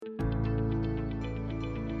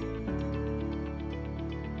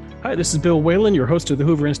Hi, this is Bill Whalen, your host of the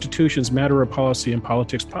Hoover Institution's Matter of Policy and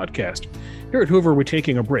Politics podcast. Here at Hoover, we're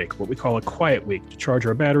taking a break, what we call a quiet week, to charge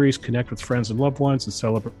our batteries, connect with friends and loved ones, and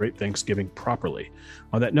celebrate Thanksgiving properly.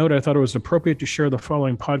 On that note, I thought it was appropriate to share the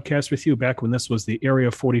following podcast with you back when this was the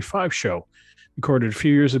Area 45 show. Recorded a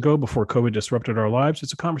few years ago before COVID disrupted our lives,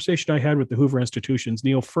 it's a conversation I had with the Hoover Institution's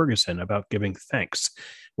Neil Ferguson about giving thanks.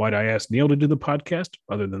 Why'd I ask Neil to do the podcast?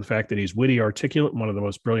 Other than the fact that he's witty, articulate, and one of the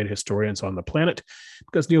most brilliant historians on the planet,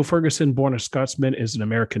 because Neil Ferguson, born a Scotsman, is an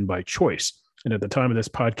American by choice. And at the time of this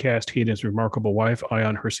podcast, he and his remarkable wife,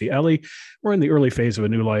 Ayan Hersey Ali, were in the early phase of a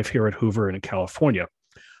new life here at Hoover and in California.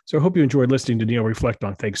 So I hope you enjoyed listening to Neil reflect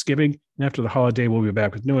on Thanksgiving. And after the holiday, we'll be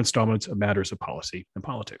back with new installments of Matters of Policy and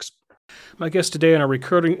Politics. My guest today in a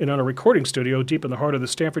recording studio deep in the heart of the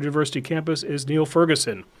Stanford University campus is Neil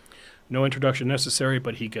Ferguson. No introduction necessary,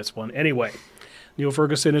 but he gets one anyway. Neil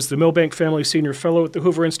Ferguson is the Milbank Family Senior Fellow at the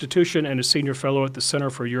Hoover Institution and a Senior Fellow at the Center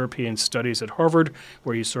for European Studies at Harvard,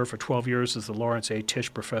 where he served for 12 years as the Lawrence A.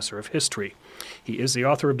 Tisch Professor of History. He is the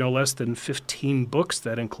author of no less than 15 books.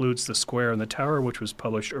 That includes The Square and the Tower, which was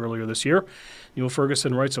published earlier this year. Neil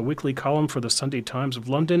Ferguson writes a weekly column for the Sunday Times of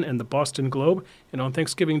London and the Boston Globe. And on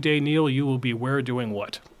Thanksgiving Day, Neil, you will be where doing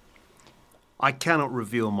what? I cannot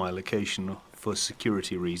reveal my location for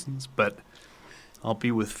security reasons, but I'll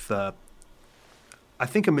be with, I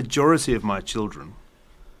think, a majority of my children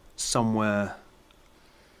somewhere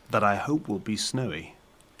that I hope will be snowy.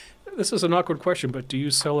 This is an awkward question, but do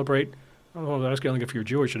you celebrate, I don't know if I'm asking if you're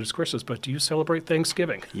Jewish and it's Christmas, but do you celebrate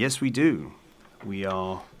Thanksgiving? Yes, we do. We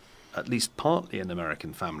are at least partly an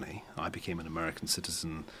American family. I became an American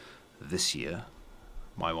citizen this year.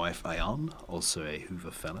 My wife, Ayan, also a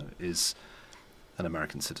Hoover Fellow, is an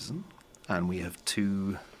American citizen. And we have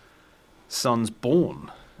two sons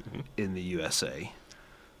born in the USA.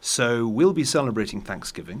 So we'll be celebrating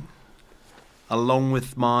Thanksgiving along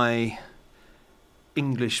with my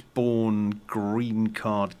English-born, green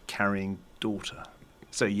card-carrying daughter.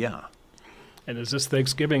 So, yeah. And is this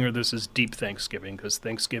Thanksgiving or this is deep Thanksgiving? Because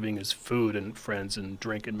Thanksgiving is food and friends and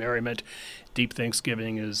drink and merriment. Deep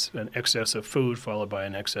Thanksgiving is an excess of food followed by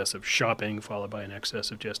an excess of shopping followed by an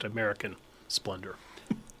excess of just American splendor.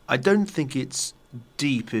 I don't think it's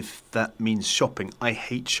deep if that means shopping. I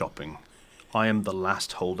hate shopping. I am the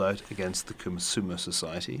last holdout against the consumer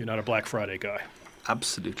society. You're not a Black Friday guy.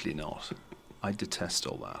 Absolutely not. I detest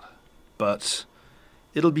all that. But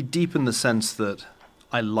it'll be deep in the sense that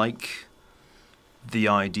I like the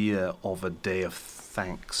idea of a day of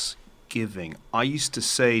thanksgiving. I used to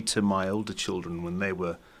say to my older children when they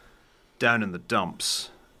were down in the dumps,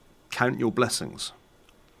 count your blessings.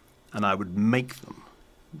 And I would make them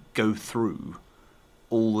go through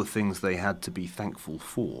all the things they had to be thankful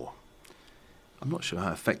for. I'm not sure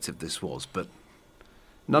how effective this was, but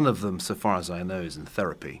none of them, so far as I know, is in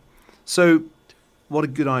therapy. So what a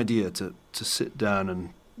good idea to sit down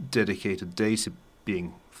and dedicate a day to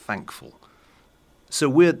being thankful. So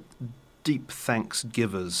we're deep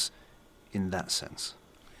thanksgivers in that sense.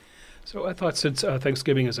 So I thought since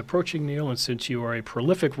Thanksgiving is approaching, Neil, and since you are a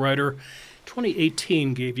prolific writer,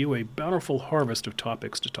 2018 gave you a bountiful harvest of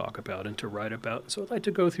topics to talk about and to write about. So I'd like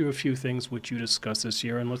to go through a few things which you discussed this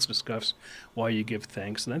year, and let's discuss why you give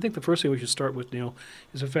thanks. And I think the first thing we should start with, Neil,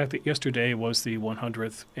 is the fact that yesterday was the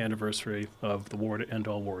 100th anniversary of the war to end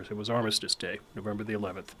all wars. It was Armistice Day, November the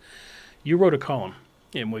 11th. You wrote a column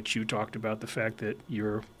in which you talked about the fact that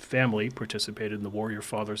your family participated in the war. Your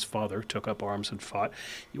father's father took up arms and fought.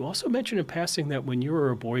 You also mentioned in passing that when you were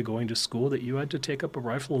a boy going to school that you had to take up a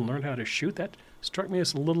rifle and learn how to shoot. That struck me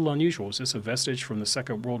as a little unusual. Is this a vestige from the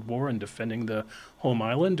Second World War and defending the home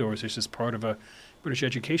island, or is this just part of a British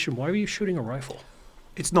education? Why were you shooting a rifle?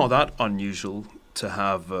 It's not that unusual to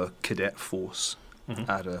have a cadet force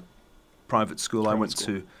at a private school. I went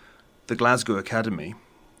to the Glasgow Academy.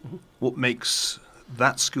 What makes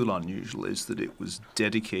that school unusual is that it was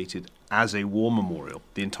dedicated as a war memorial,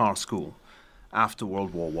 the entire school, after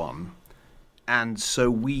World War I. And so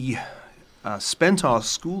we spent our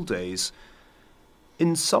school days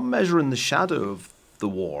in some measure in the shadow of the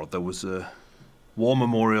war. There was a war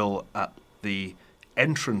memorial at the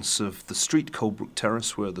entrance of the street Colebrook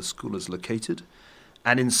Terrace where the school is located.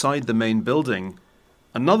 And inside the main building,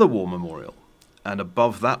 another war memorial. And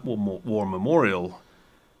above that war memorial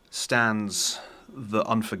stands the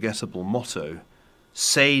unforgettable motto,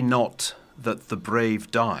 "Say not that the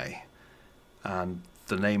brave die," and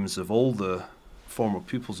the names of all the former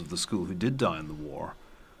pupils of the school who did die in the war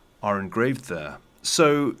are engraved there.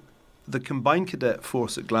 So the combined cadet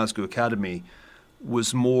force at Glasgow Academy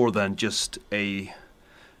was more than just a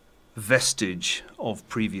vestige of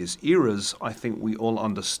previous eras. I think we all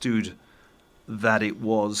understood that it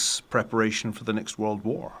was preparation for the next World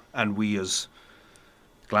War. And we as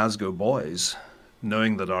Glasgow boys,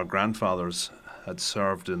 knowing that our grandfathers had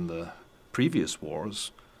served in the previous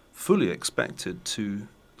wars, fully expected to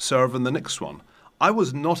serve in the next one. I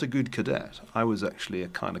was not a good cadet. I was actually a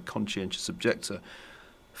kind of conscientious objector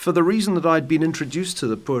for the reason that I'd been introduced to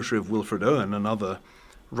the poetry of Wilfred Owen and other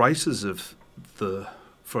writers of the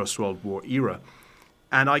First World War era,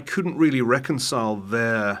 and I couldn't really reconcile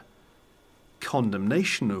their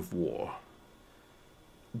condemnation of war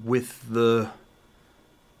with the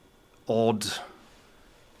odd,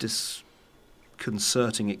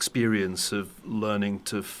 disconcerting experience of learning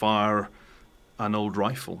to fire an old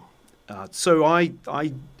rifle. So I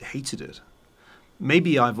hated it.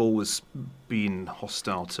 Maybe I've always been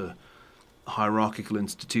hostile to hierarchical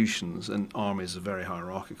institutions, and armies are very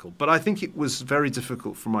hierarchical. But I think it was very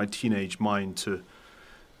difficult for my teenage mind to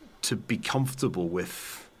be comfortable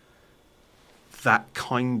with that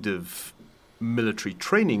kind of military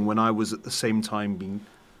training when I was at the same time being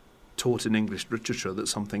taught in English literature that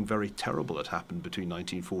something very terrible had happened between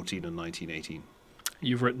 1914 and 1918.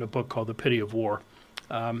 You've written a book called The Pity of War.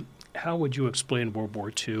 How would you explain World War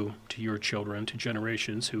II to your children, to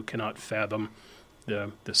generations who cannot fathom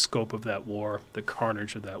the scope of that war, the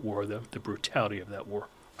carnage of that war, the brutality of that war?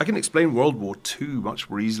 I can explain World War II much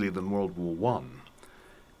more easily than World War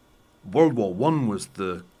I. World War I was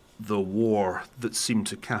the war that seemed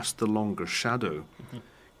to cast the longer shadow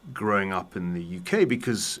growing up in the UK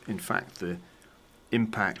because, in fact, the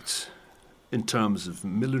impact in terms of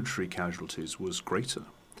military casualties was greater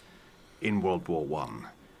in World War I.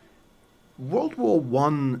 World War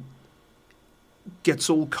I gets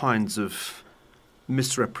all kinds of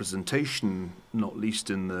misrepresentation, not least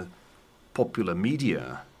in the popular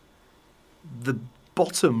media. The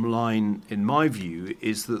bottom line, in my view,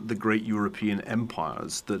 is that the great European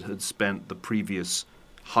empires that had spent the previous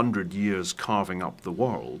 100 years carving up the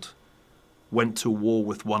world went to war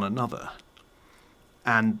with one another.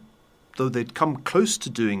 And though they'd come close to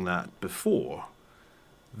doing that before,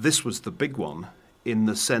 this was the big one in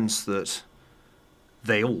the sense that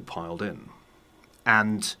they all piled in.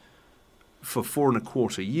 And for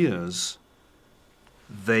 4.25 years,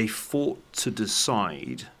 they fought to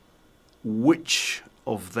decide which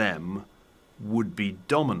of them would be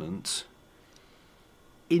dominant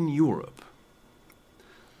in Europe.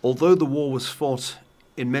 Although the war was fought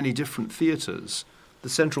in many different theatres, the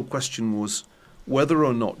central question was whether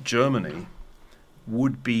or not Germany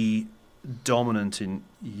would be dominant in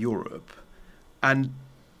Europe. And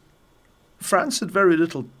France had very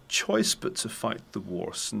little choice but to fight the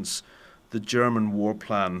war, since the German war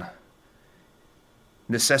plan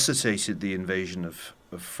necessitated the invasion of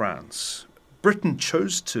France. Britain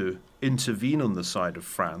chose to intervene on the side of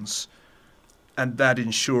France, and that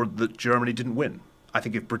ensured that Germany didn't win. I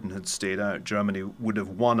think if Britain had stayed out, Germany would have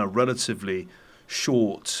won a relatively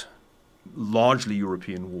short, largely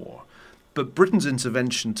European war. But Britain's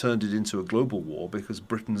intervention turned it into a global war because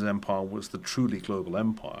Britain's empire was the truly global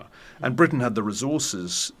empire. And Britain had the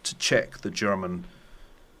resources to check the German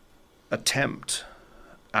attempt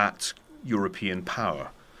at European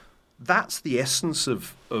power. That's the essence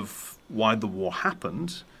of why the war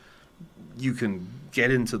happened. You can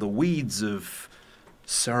get into the weeds of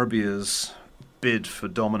Serbia's bid for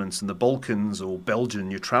dominance in the Balkans or Belgian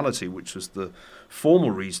neutrality, which was the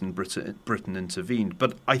formal reason Britain intervened.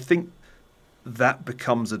 But I think that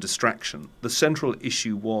becomes a distraction. The central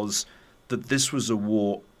issue was that this was a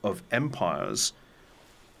war of empires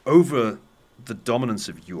over the dominance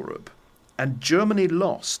of Europe, and Germany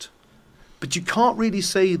lost. But you can't really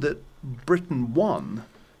say that Britain won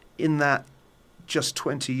in that just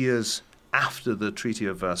 20 years after the Treaty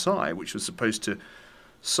of Versailles, which was supposed to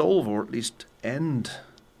solve or at least end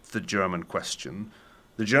the German question.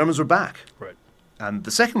 The Germans were back. Right. And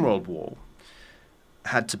the Second World War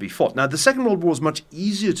had to be fought. Now, the Second World War was much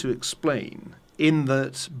easier to explain in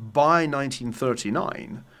that by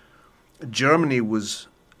 1939, Germany was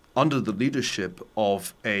under the leadership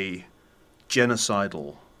of a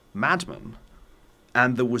genocidal madman,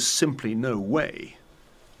 and there was simply no way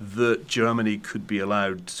that Germany could be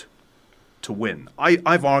allowed to win.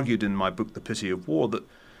 I've argued in my book, The Pity of War, that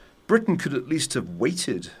Britain could at least have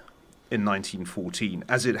waited in 1914,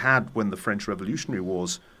 as it had when the French Revolutionary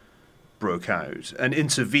Wars broke out, and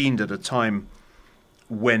intervened at a time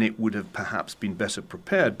when it would have perhaps been better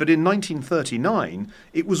prepared. But in 1939,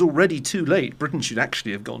 it was already too late. Britain should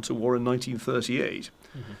actually have gone to war in 1938.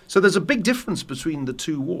 Mm-hmm. So there's a big difference between the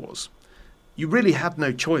two wars. You really had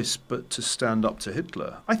no choice but to stand up to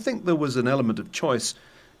Hitler. I think there was an element of choice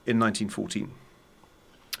in 1914.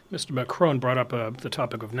 Mr. Macron brought up the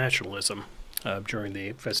topic of nationalism. during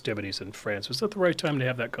the festivities in France. Was that the right time to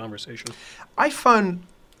have that conversation? I found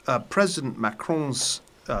President Macron's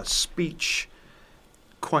speech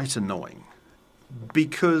quite annoying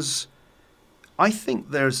because I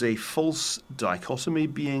think there's a false dichotomy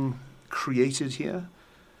being created here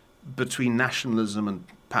between nationalism and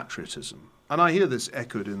patriotism. And I hear this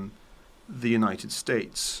echoed in the United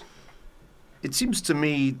States. It seems to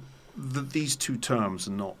me that these two terms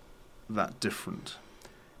are not that different.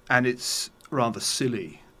 And it's rather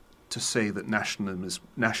silly to say that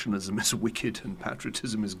nationalism is wicked and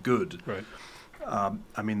patriotism is good. Right.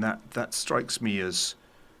 I mean, that strikes me as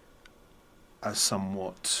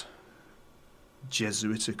somewhat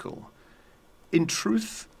Jesuitical. In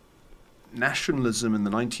truth, nationalism in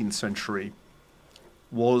the 19th century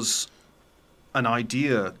was an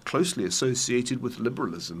idea closely associated with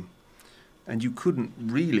liberalism, and you couldn't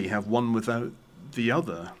really have one without the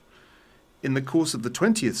other. In the course of the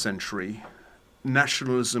 20th century,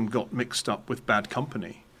 nationalism got mixed up with bad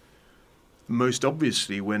company. Most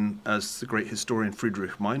obviously when, as the great historian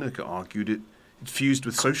Friedrich Meinecke argued, it fused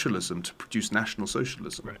with socialism to produce National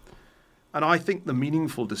Socialism. Right. And I think the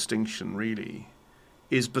meaningful distinction really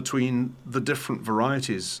is between the different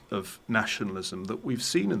varieties of nationalism that we've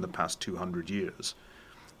seen in the past 200 years.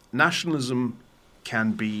 Nationalism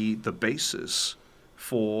can be the basis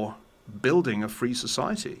for building a free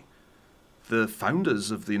society. The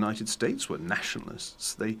founders of the United States were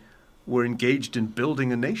nationalists. They were engaged in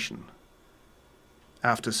building a nation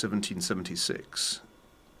after 1776.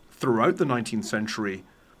 Throughout the 19th century,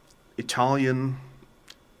 Italian,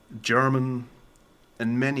 German,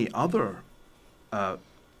 and many other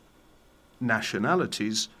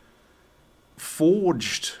nationalities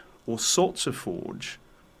forged or sought to forge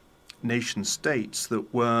nation states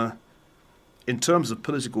that were, in terms of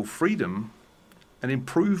political freedom, an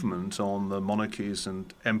improvement on the monarchies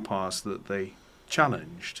and empires that they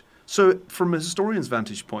challenged. So from a historian's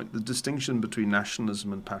vantage point, the distinction between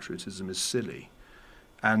nationalism and patriotism is silly,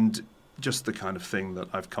 and just the kind of thing that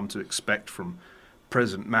I've come to expect from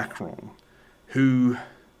President Macron, who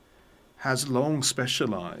has long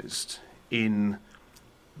specialized in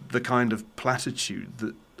the kind of platitude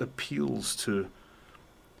that appeals to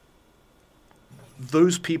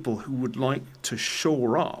those people who would like to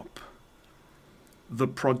shore up the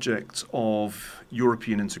project of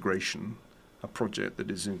European integration, a project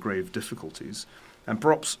that is in grave difficulties, and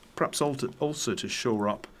perhaps also to shore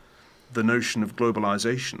up the notion of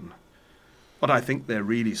globalization. What I think they're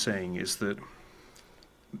really saying is that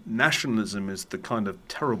nationalism is the kind of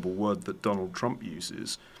terrible word that Donald Trump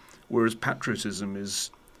uses, whereas patriotism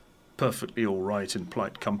is perfectly all right in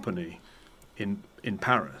polite company in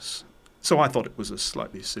Paris. So I thought it was a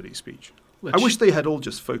slightly silly speech. I wish they had all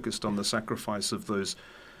just focused on the sacrifice of those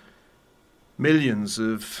millions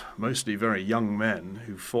of mostly very young men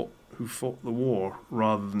who fought the war,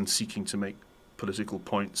 rather than seeking to make political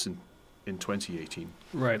points in 2018.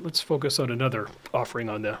 Right. Let's focus on another offering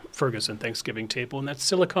on the Ferguson Thanksgiving table, and that's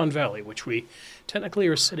Silicon Valley, which we technically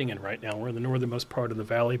are sitting in right now. We're in the northernmost part of the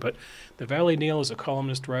valley, but the Valley, Neil, is a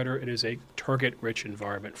columnist writer. It is a target-rich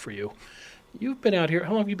environment for you. You've been out here.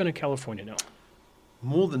 How long have you been in California now?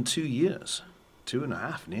 More than 2 years.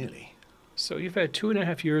 2.5 nearly. So you've had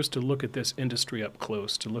 2.5 years to look at this industry up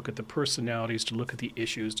close, to look at the personalities, to look at the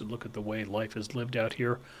issues, to look at the way life is lived out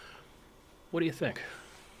here. What do you think?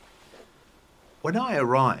 When I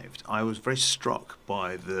arrived, I was very struck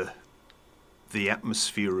by the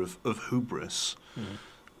atmosphere of hubris. Mm-hmm.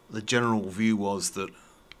 The general view was that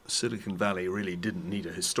Silicon Valley really didn't need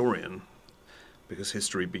a historian, because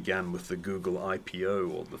history began with the Google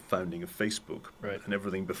IPO or the founding of Facebook. Right. And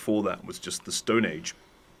everything before that was just the Stone Age.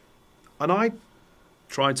 And I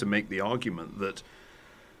tried to make the argument that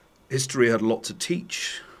history had a lot to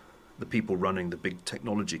teach the people running the big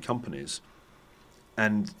technology companies.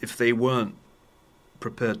 And if they weren't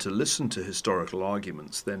prepared to listen to historical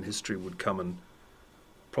arguments, then history would come and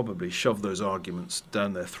probably shove those arguments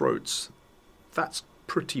down their throats. That's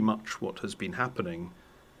pretty much what has been happening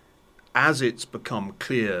as it's become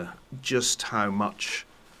clear just how much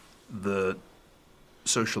the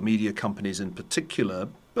social media companies in particular,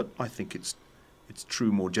 but I think it's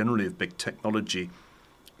true more generally of big technology,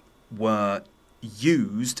 were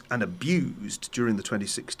used and abused during the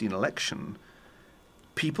 2016 election.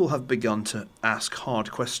 People have begun to ask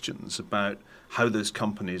hard questions about how those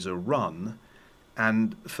companies are run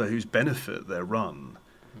and for whose benefit they're run.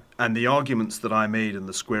 And the arguments that I made in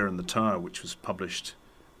The Square and the Tower, which was published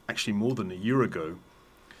actually more than a year ago,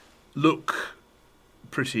 look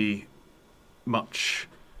pretty much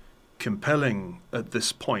compelling at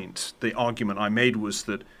this point. The argument I made was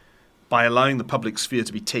that by allowing the public sphere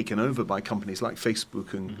to be taken over by companies like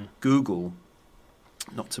Facebook and Google,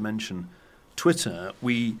 not to mention Twitter,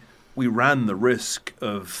 we ran the risk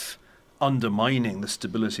of undermining the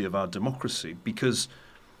stability of our democracy, because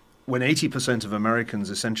when 80% of Americans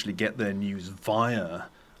essentially get their news via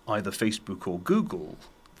either Facebook or Google,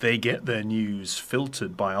 they get their news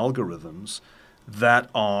filtered by algorithms that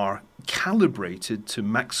are calibrated to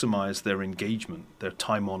maximize their engagement, their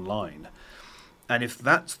time online. And if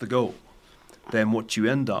that's the goal, then what you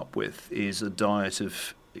end up with is a diet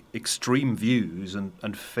of extreme views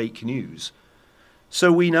and fake news.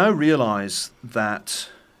 So we now realize that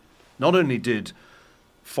not only did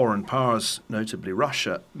foreign powers, notably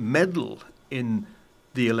Russia, meddle in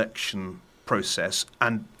the election process,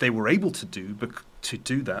 and they were able to do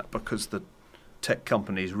that because the tech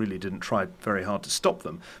companies really didn't try very hard to stop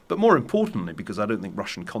them. But more importantly, because I don't think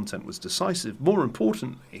Russian content was decisive, more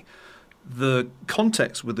importantly, the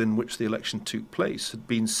context within which the election took place had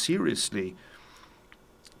been seriously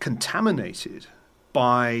contaminated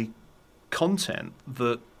by content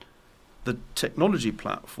that the technology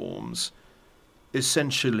platforms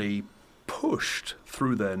essentially pushed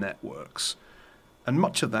through their networks. And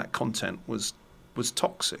much of that content was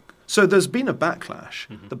toxic. So there's been a backlash.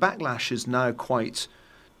 The backlash is now quite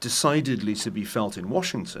decidedly to be felt in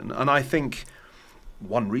Washington. And I think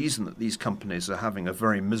one reason that these companies are having a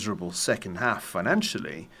very miserable second half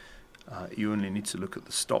financially, you only need to look at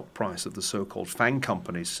the stock price of the so-called FANG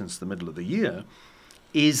companies since the middle of the year,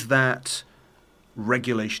 is that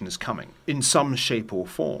regulation is coming in some shape or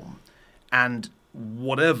form. And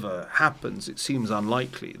whatever happens, it seems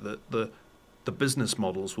unlikely that the business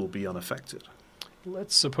models will be unaffected.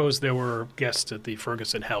 Let's suppose there were guests at the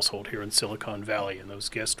Ferguson household here in Silicon Valley, and those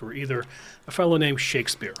guests were either a fellow named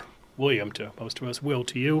Shakespeare, William to most of us, Will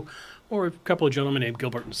to you, or a couple of gentlemen named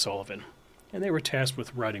Gilbert and Sullivan. And they were tasked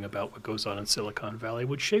with writing about what goes on in Silicon Valley.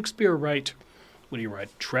 Would Shakespeare write, would he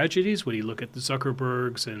write tragedies? Would he look at the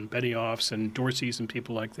Zuckerbergs and Benioffs and Dorseys and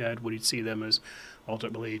people like that? Would he see them as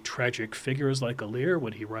ultimately tragic figures like Lear?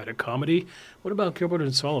 Would he write a comedy? What about Gilbert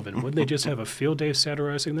and Sullivan? Wouldn't they just have a field day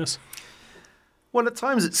satirizing this? Well, at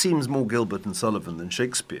times it seems more Gilbert and Sullivan than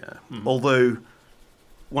Shakespeare, although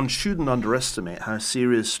one shouldn't underestimate how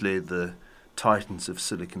seriously the titans of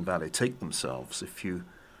Silicon Valley take themselves. If you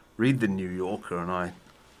read The New Yorker, and I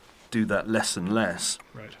do that less and less,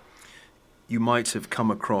 right, you might have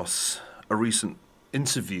come across a recent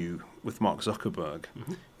interview with Mark Zuckerberg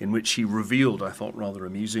in which he revealed, I thought rather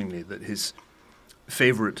amusingly, that his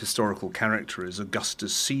favorite historical character is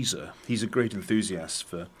Augustus Caesar. He's a great enthusiast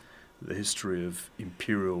for the history of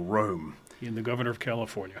imperial Rome. And the governor of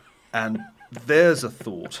California. And there's a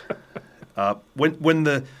thought. When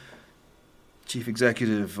the chief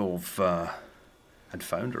executive of and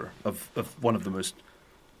founder of one of the most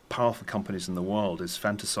powerful companies in the world is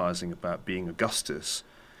fantasizing about being Augustus,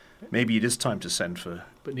 maybe it is time to send for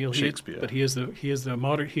Shakespeare. He is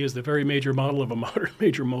the very major model of a modern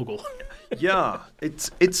major mogul. Yeah, it's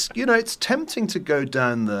tempting to go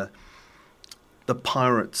down the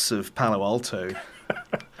Pirates of Palo Alto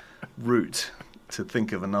route to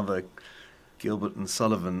think of another Gilbert and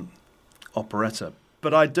Sullivan operetta.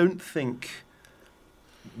 But I don't think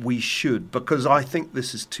we should, because I think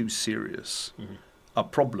this is too serious a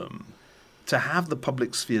problem. To have the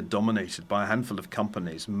public sphere dominated by a handful of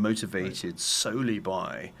companies motivated solely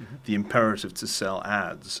by the imperative to sell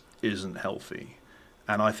ads isn't healthy.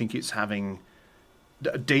 And I think it's having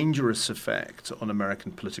a dangerous effect on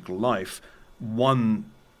American political life. One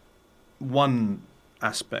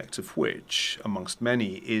aspect of which, amongst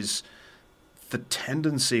many, is the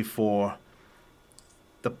tendency for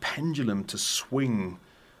the pendulum to swing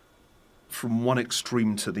from one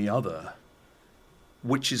extreme to the other,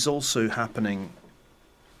 which is also happening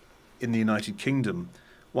in the United Kingdom.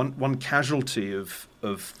 One casualty of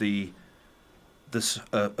the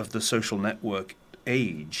social network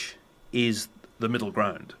age is the middle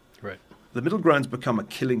ground. Right. The middle ground's become a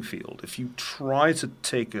killing field. If you try to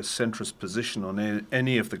take a centrist position on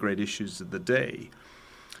any of the great issues of the day,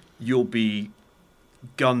 you'll be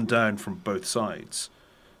gunned down from both sides.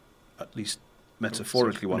 At least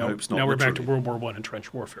metaphorically, one hopes not. Now we're literally. back to World War I and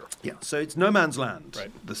trench warfare. Yeah, so it's no man's land,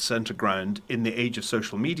 right, the center ground in the age of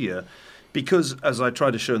social media, because, as I try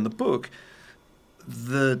to show in the book,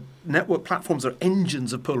 the network platforms are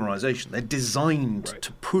engines of polarization. They're designed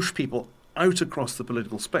to push people out across the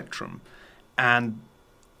political spectrum. And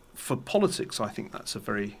for politics, I think it's a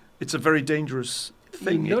very dangerous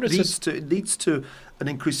thing. It leads to an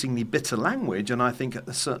increasingly bitter language, and I think at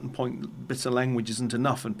a certain point bitter language isn't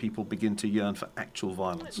enough and people begin to yearn for actual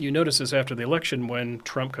violence. You notice this after the election when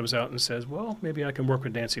Trump comes out and says, well, maybe I can work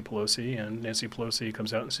with Nancy Pelosi, and Nancy Pelosi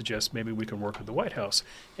comes out and suggests maybe we can work with the White House.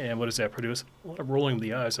 And what does that produce? A lot of rolling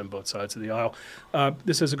the eyes on both sides of the aisle.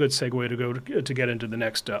 This is a good segue to get into the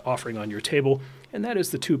next offering on your table, and that is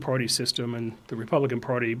the two-party system and the Republican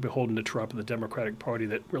Party beholden to Trump and the Democratic Party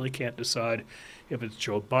that really can't decide if it's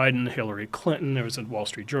Joe Biden, Hillary Clinton. There was a Wall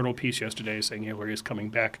Street Journal piece yesterday saying Hillary is coming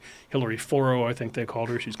back. Hillary Foro, I think they called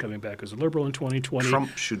her. She's coming back as a liberal in 2020.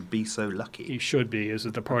 Trump should be so lucky. He should be. Is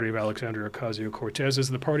it the party of Alexandria Ocasio-Cortez? Is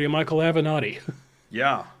it the party of Michael Avenatti?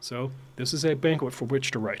 Yeah. So this is a banquet for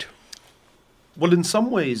which to write. Well, in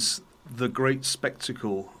some ways, the great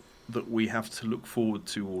spectacle that we have to look forward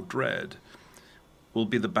to or dread will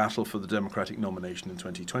be the battle for the Democratic nomination in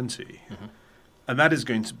 2020. Mm-hmm. And that is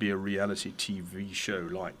going to be a reality TV show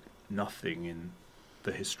like nothing in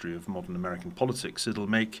the history of modern American politics. It'll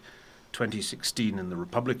make 2016 in the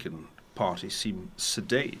Republican Party seem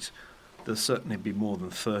sedate. There'll certainly be more than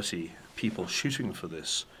 30 people shooting for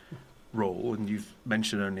this role, and you've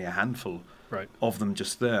mentioned only a handful of them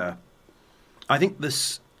just there. I think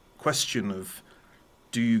this question of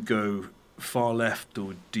do you go far left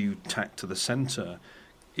or do you tack to the centre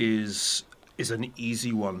is an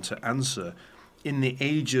easy one to answer. In the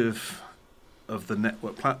age of the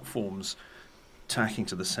network platforms, tacking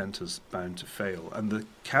to the centre is bound to fail. And the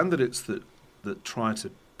candidates that try to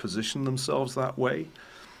position themselves that way,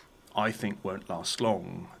 I think won't last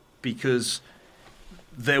long, because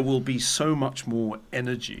there will be so much more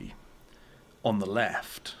energy on the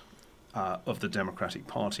left of the Democratic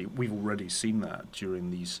Party. We've already seen that during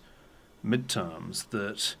these midterms,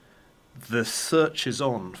 that the search is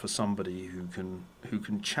on for somebody who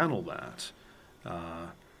can channel that.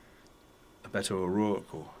 Beto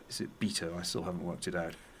O'Rourke, or is it Beto? I still haven't worked it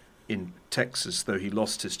out. In Texas, though he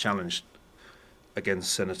lost his challenge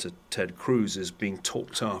against Senator Ted Cruz, is being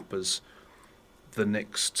talked up as the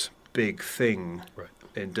next big thing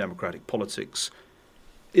in Democratic politics.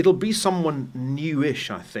 It'll be someone newish,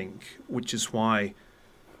 I think, which is why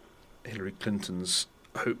Hillary Clinton's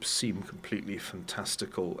hopes seem completely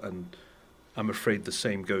fantastical, and I'm afraid the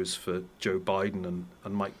same goes for Joe Biden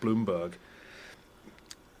and Mike Bloomberg.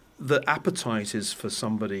 The appetite is for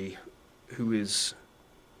somebody who is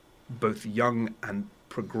both young and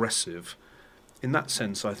progressive. In that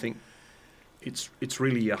sense, I think it's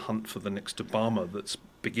really a hunt for the next Obama that's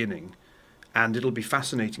beginning, and it'll be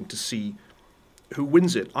fascinating to see who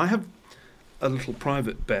wins it. I have a little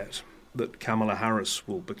private bet that Kamala Harris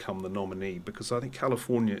will become the nominee, because I think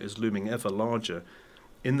California is looming ever larger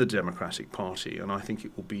in the Democratic Party, and I think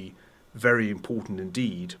it will be very important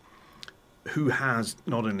indeed who has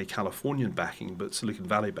not only Californian backing but Silicon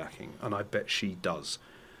Valley backing, and I bet she does.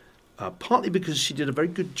 Partly because she did a very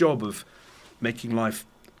good job of making life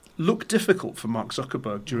look difficult for Mark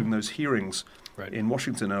Zuckerberg during those hearings in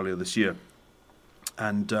Washington earlier this year.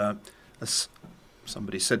 And as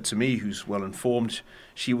somebody said to me who's well informed,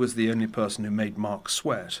 she was the only person who made Mark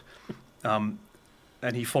sweat. And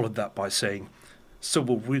he followed that by saying, so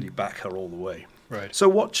we'll really back her all the way. Right. So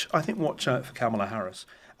watch out for Kamala Harris.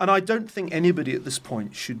 And I don't think anybody at this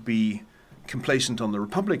point should be complacent on the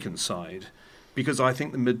Republican side, because I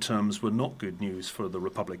think the midterms were not good news for the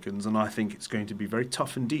Republicans, and I think it's going to be very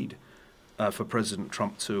tough indeed for President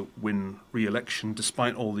Trump to win re-election,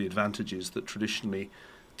 despite all the advantages that traditionally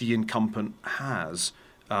the incumbent has.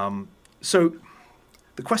 So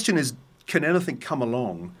the question is, can anything come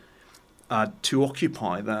along to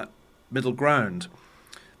occupy that middle ground?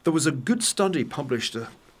 There was a good study published a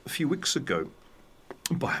few weeks ago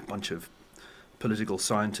by a bunch of political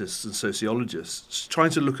scientists and sociologists trying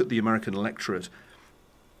to look at the American electorate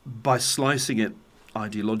by slicing it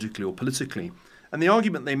ideologically or politically. And the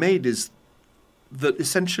argument they made is that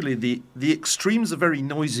essentially the extremes are very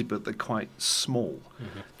noisy, but they're quite small.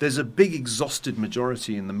 Mm-hmm. There's a big exhausted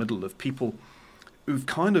majority in the middle of people who've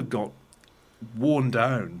kind of got worn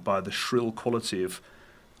down by the shrill quality of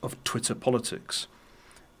Twitter politics.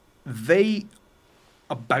 They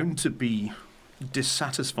are bound to be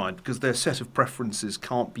dissatisfied because their set of preferences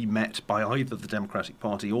can't be met by either the Democratic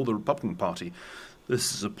Party or the Republican Party.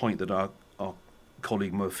 This is a point that our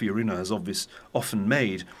colleague Mo Fiorina has often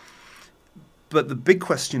made. But the big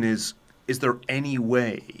question is there any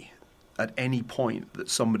way at any point that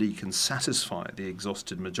somebody can satisfy the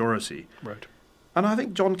exhausted majority? Right. And I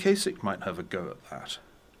think John Kasich might have a go at that.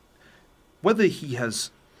 Whether he has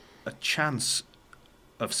a chance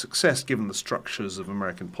of success given the structures of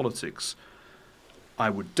American politics, I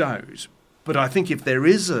would doubt. But I think if there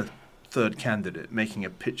is a third candidate making a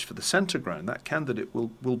pitch for the centre ground, that candidate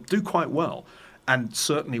will do quite well, and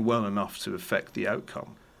certainly well enough to affect the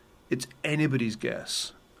outcome. It's anybody's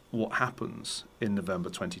guess what happens in November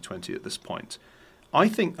 2020 at this point. I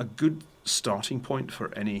think a good starting point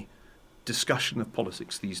for any discussion of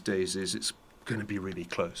politics these days is it's going to be really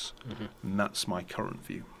close. Mm-hmm. And that's my current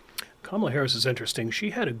view. Kamala Harris is interesting. She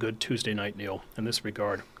had a good Tuesday night, Neil, in this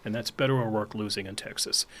regard, and that's Beto O'Rourke losing in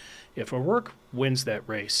Texas. If O'Rourke wins that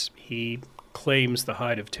race, he claims the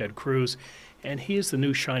hide of Ted Cruz, and he is the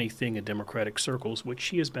new shiny thing in Democratic circles, which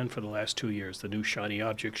she has been for the last 2 years, the new shiny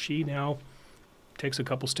object. She now takes a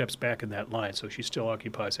couple steps back in that line, so she still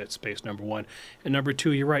occupies that space, number one. And number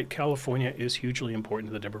two, you're right, California is hugely important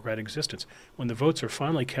to the Democratic existence. When the votes are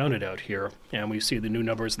finally counted out here, and we see the new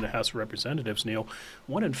numbers in the House of Representatives, Neil,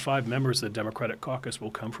 1 in 5 members of the Democratic caucus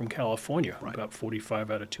will come from California, right. About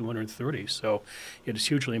 45 out of 230. So it is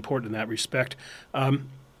hugely important in that respect.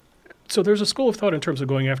 So there's a school of thought in terms of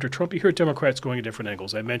going after Trump. You hear Democrats going at different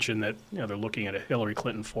angles. I mentioned that they're looking at a Hillary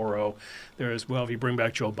Clinton 4-0. There's, well, if you bring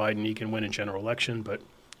back Joe Biden, he can win a general election, but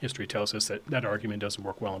history tells us that that argument doesn't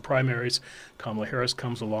work well in primaries. Kamala Harris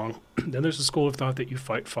comes along. Then there's a school of thought that you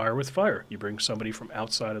fight fire with fire. You bring somebody from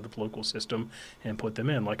outside of the political system and put them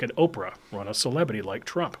in, like an Oprah, run a celebrity like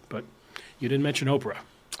Trump. But you didn't mention Oprah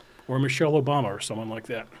or Michelle Obama or someone like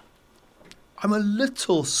that. I'm a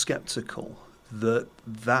little skeptical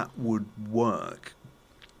that would work,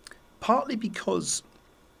 partly because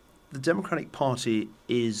the Democratic Party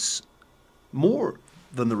is more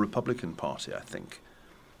than the Republican Party, I think,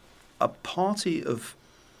 a party of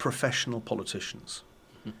professional politicians.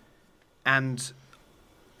 Mm-hmm. And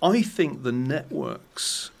I think the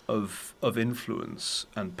networks of influence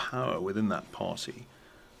and power within that party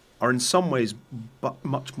are in some ways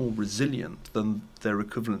much more resilient than their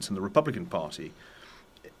equivalents in the Republican Party.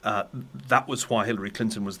 That was why Hillary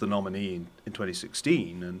Clinton was the nominee in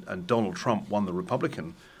 2016, and Donald Trump won the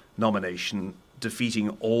Republican nomination, defeating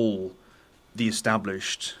all the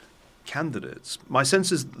established candidates. My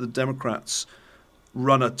sense is that the Democrats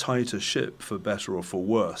run a tighter ship, for better or for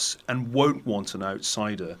worse, and won't want an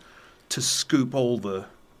outsider to scoop all the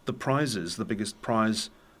prizes, the biggest prize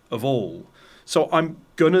of all. So I'm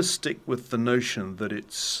going to stick with the notion that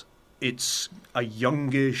it's a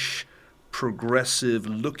youngish, progressive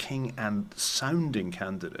looking and sounding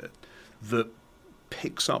candidate that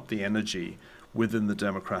picks up the energy within the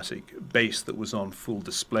Democratic base that was on full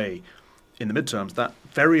display in the midterms. That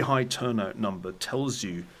very high turnout number tells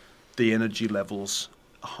you the energy level's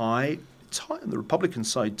high. It's high on the Republican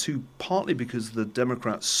side too, partly because the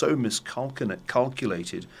Democrats so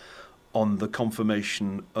miscalculated on the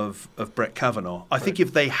confirmation of Brett Kavanaugh. I think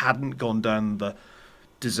if they hadn't gone down the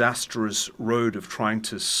disastrous road of trying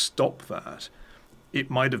to stop that,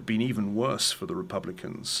 it might have been even worse for the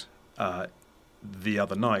Republicans the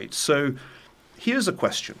other night. So here's a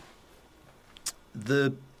question.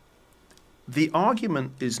 The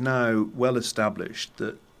argument is now well established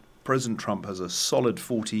that President Trump has a solid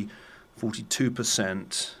 42%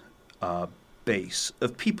 base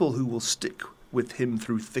of people who will stick with him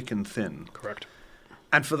through thick and thin. Correct.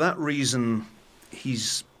 And for that reason,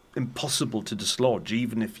 he's impossible to dislodge,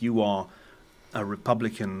 even if you are a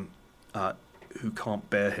Republican who can't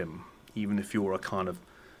bear him, even if you're a kind of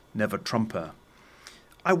never-Trumper.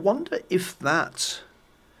 I wonder if that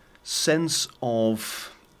sense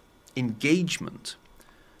of engagement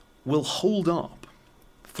will hold up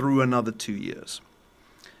through another 2 years.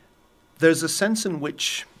 There's a sense in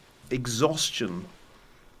which exhaustion,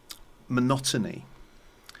 monotony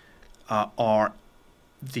are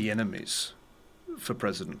the enemies for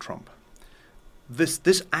President Trump.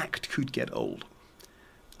 This act could get old.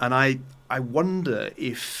 And I wonder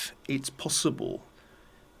if it's possible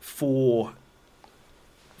for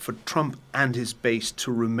Trump and his base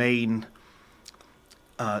to remain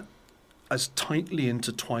as tightly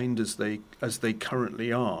intertwined as they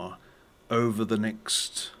currently are over the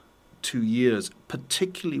next 2 years,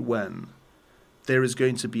 particularly when there is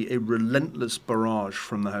going to be a relentless barrage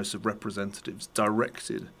from the House of Representatives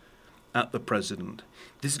directed at the president.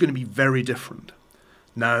 This is going to be very different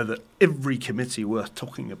now that every committee worth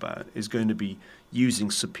talking about is going to be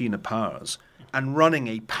using subpoena powers and running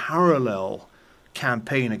a parallel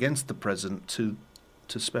campaign against the president to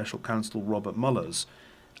Special Counsel Robert Mueller's.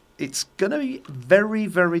 It's going to be very,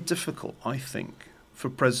 very difficult, I think, for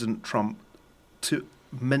President Trump to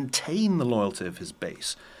maintain the loyalty of his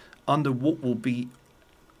base under what will be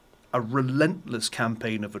a relentless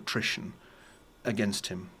campaign of attrition against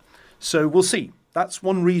him. So we'll see. That's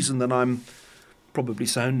one reason that I'm probably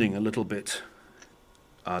sounding a little bit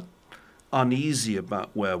uneasy about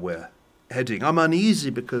where we're heading. I'm uneasy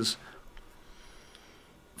because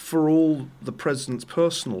for all the president's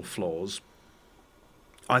personal flaws,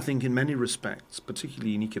 I think in many respects,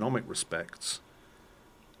 particularly in economic respects,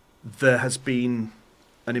 there has been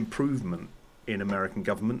an improvement in American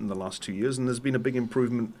government in the last 2 years, and there's been a big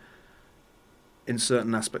improvement in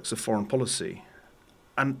certain aspects of foreign policy.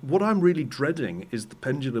 And what I'm really dreading is the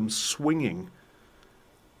pendulum swinging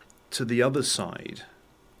to the other side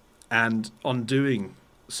and undoing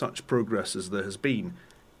such progress as there has been.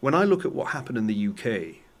 When I look at what happened in the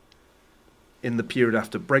UK in the period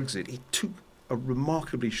after Brexit, it took a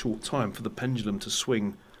remarkably short time for the pendulum to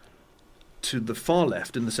swing to the far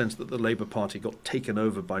left, in the sense that the Labour Party got taken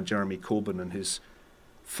over by Jeremy Corbyn and his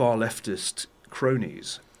far leftist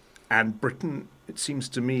cronies. And Britain, it seems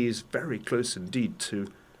to me, is very close indeed to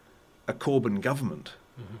a Corbyn government.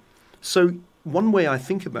 Mm-hmm. So one way I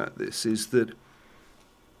think about this is that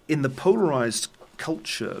in the polarised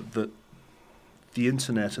culture that the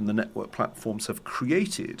internet and the network platforms have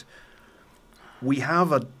created, we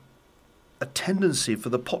have a tendency for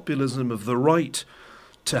the populism of the right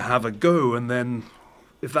to have a go, and then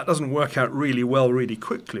if that doesn't work out really well really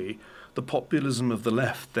quickly, the populism of the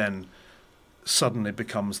left then suddenly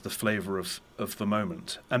becomes the flavour of the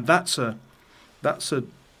moment. And that's a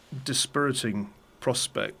dispiriting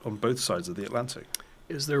prospect on both sides of the Atlantic.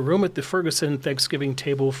 Is there room at the Ferguson Thanksgiving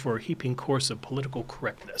table for a heaping course of political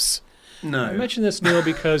correctness? No. I mention this, Neil,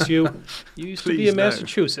 because you used to be in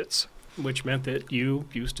Massachusetts, which meant that you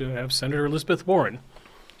used to have Senator Elizabeth Warren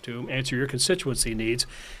to answer your constituency needs.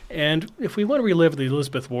 And if we want to relive the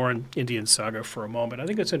Elizabeth Warren Indian saga for a moment, I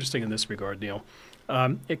think it's interesting in this regard, Neil.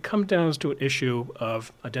 It comes down to an issue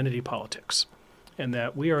of identity politics, and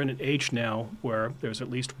that we are in an age now where there's at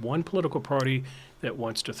least one political party that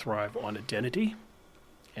wants to thrive on identity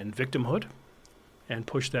and victimhood and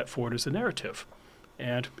push that forward as a narrative.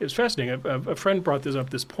 And it's fascinating. A friend brought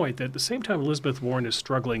this point that at the same time Elizabeth Warren is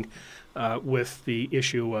struggling with the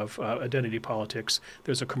issue of identity politics,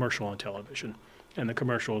 there's a commercial on television. And the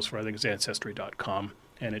commercial is for, I think it's Ancestry.com.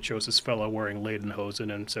 And it shows this fellow wearing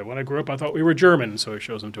lederhosen and said, when I grew up, I thought we were German. So it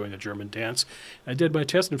shows him doing a German dance. I did my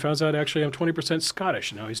test and found out actually I'm 20%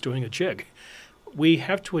 Scottish. Now he's doing a jig. We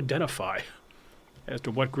have to identify as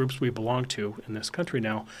to what groups we belong to in this country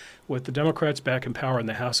now. With the Democrats back in power in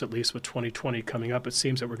the House, at least with 2020 coming up, it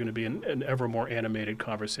seems that we're going to be in an ever more animated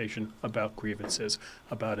conversation about grievances,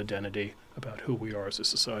 about identity, about who we are as a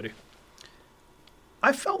society.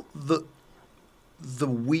 I felt that the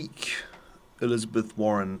week Elizabeth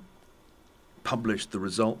Warren published the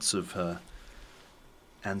results of her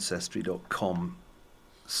Ancestry.com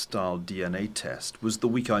style DNA test was the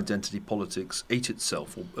week identity politics ate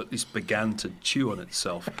itself, or at least began to chew on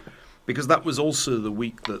itself, because that was also the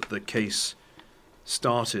week that the case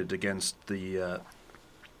started against the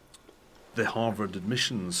Harvard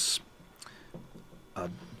admissions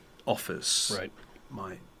office.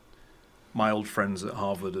 Right. My old friends at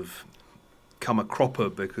Harvard have come a cropper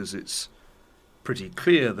because it's pretty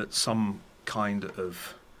clear that some kind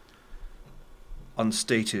of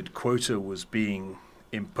unstated quota was being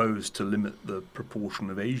imposed to limit the proportion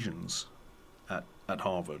of Asians at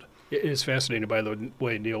Harvard. It is fascinating, by the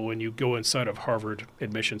way, Neil, when you go inside of Harvard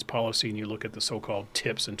admissions policy and you look at the so-called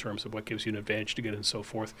tips in terms of what gives you an advantage to get in and so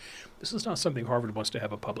forth, this is not something Harvard wants to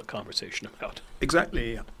have a public conversation about.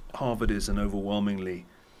 Exactly. Harvard is an overwhelmingly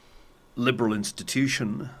liberal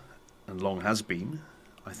institution and long has been.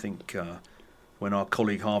 I think when our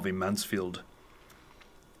colleague Harvey Mansfield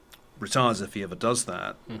retires, if he ever does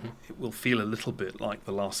that, it will feel a little bit like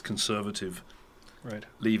the last conservative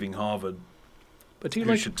leaving Harvard. But do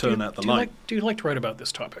you should turn out the light. Do you like to write about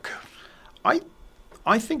this topic?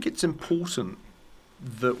 I think it's important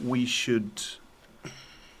that we should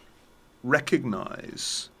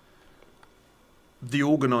recognize the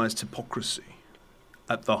organized hypocrisy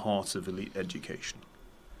at the heart of elite education.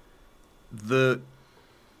 The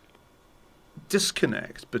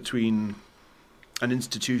disconnect between an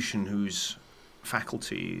institution whose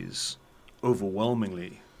faculty is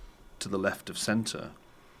overwhelmingly to the left of centre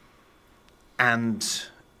and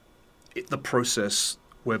the process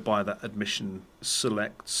whereby that admission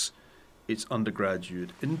selects its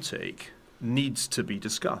undergraduate intake needs to be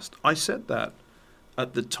discussed. I said that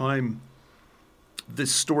at the time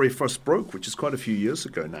this story first broke, which is quite a few years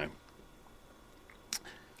ago now.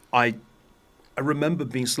 I remember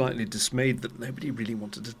being slightly dismayed that nobody really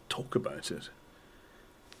wanted to talk about it.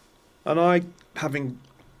 And I, having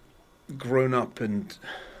grown up and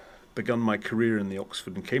begun my career in the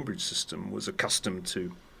Oxford and Cambridge system, was accustomed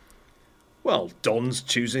to, dons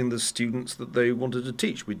choosing the students that they wanted to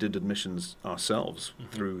teach. We did admissions ourselves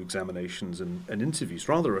through examinations and interviews.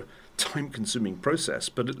 Rather a time-consuming process,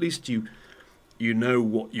 but at least you you know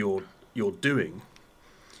what you're doing.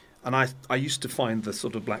 And I used to find the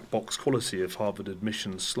sort of black box quality of Harvard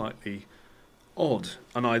admissions slightly odd.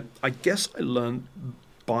 And I guess I learned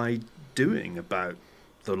by doing about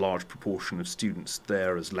the large proportion of students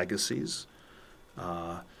there as legacies.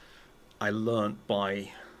 I learnt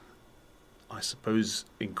by, I suppose,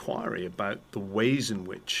 inquiry about the ways in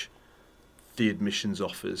which the admissions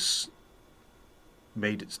office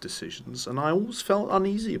made its decisions, and I always felt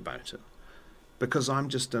uneasy about it because I'm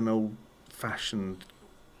just an old-fashioned,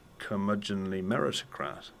 curmudgeonly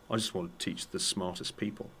meritocrat. I just want to teach the smartest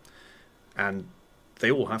people, and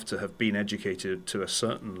they all have to have been educated to a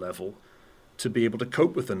certain level to be able to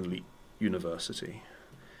cope with an elite university.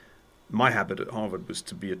 My habit at Harvard was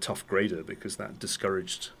to be a tough grader because that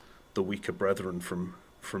discouraged the weaker brethren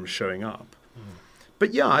from showing up.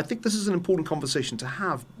 But yeah, I think this is an important conversation to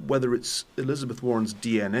have, whether it's Elizabeth Warren's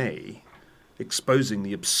DNA exposing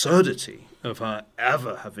the absurdity of her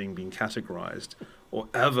ever having been categorized or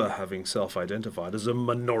ever having self-identified as a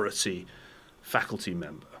minority faculty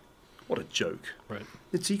member. What a joke. Right.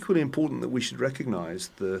 It's equally important that we should recognize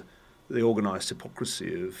the organized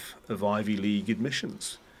hypocrisy of Ivy League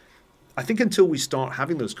admissions. I think until we start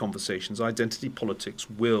having those conversations, identity politics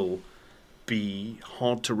will be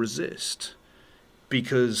hard to resist,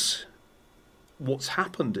 because what's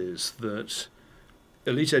happened is that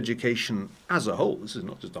elite education as a whole, this is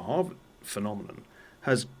not just a Harvard phenomenon,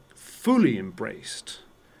 has fully embraced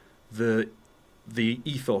the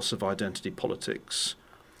ethos of identity politics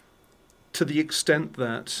to the extent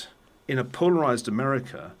that in a polarized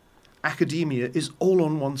America, academia is all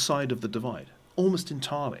on one side of the divide, almost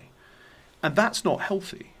entirely. And that's not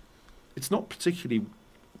healthy. It's not particularly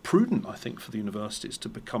prudent, I think, for the universities to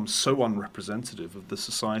become so unrepresentative of the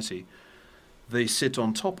society they sit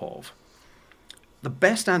on top of. The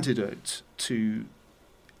best antidote to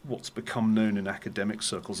what's become known in academic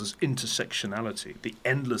circles as intersectionality, the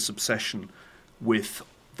endless obsession with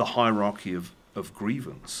the hierarchy of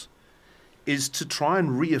grievance, is to try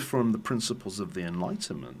and reaffirm the principles of the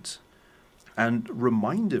Enlightenment and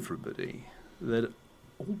remind everybody that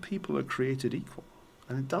all people are created equal.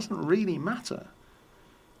 And it doesn't really matter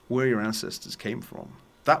where your ancestors came from.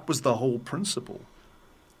 That was the whole principle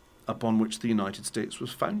upon which the United States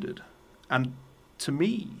was founded. And to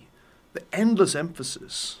me, the endless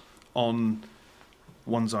emphasis on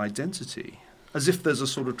one's identity, as if there's a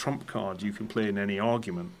sort of trump card you can play in any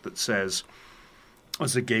argument that says,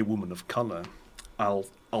 as a gay woman of color, I'll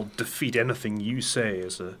defeat anything you say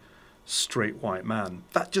as a straight white man.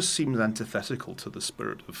 That just seems antithetical to the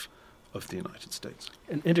spirit of the United States.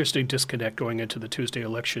 An interesting disconnect going into the Tuesday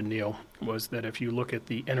election, Neil, was that if you look at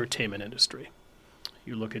the entertainment industry,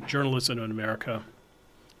 you look at journalism in America,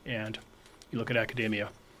 and you look at academia,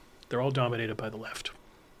 they're all dominated by the left.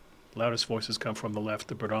 The loudest voices come from the left.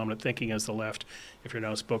 The predominant thinking is the left. If you're an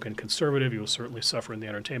outspoken conservative, you will certainly suffer in the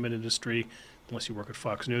entertainment industry. Unless you work at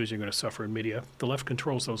Fox News, you're going to suffer in media. The left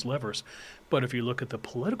controls those levers. But if you look at the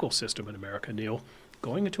political system in America, Neil,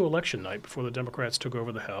 going into election night, before the Democrats took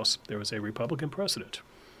over the House, there was a Republican president.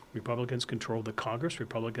 Republicans controlled the Congress.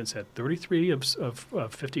 Republicans had 33 of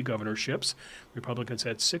 50 governorships. Republicans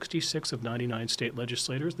had 66 of 99 state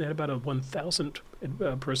legislators. They had about a 1,000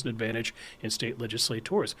 person advantage in state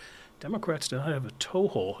legislators. Democrats do not have a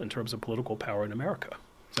toehold in terms of political power in America.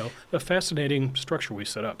 So a fascinating structure we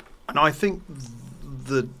set up. And I think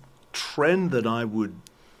the trend that I would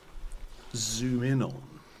zoom in on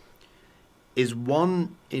is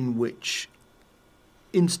one in which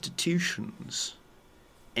institutions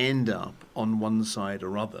end up on one side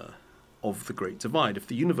or other of the Great Divide. If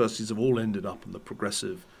the universities have all ended up on the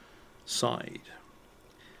progressive side,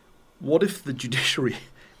 what if the judiciary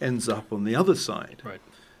ends up on the other side? Right.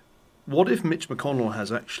 What if Mitch McConnell has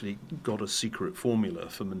actually got a secret formula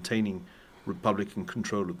for maintaining Republican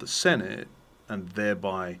control of the Senate and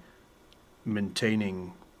thereby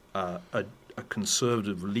maintaining a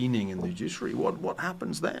conservative leaning in the judiciary? What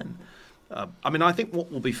happens then? I think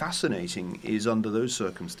what will be fascinating is, under those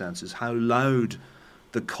circumstances, how loud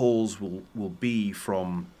the calls will be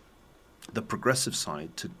from the progressive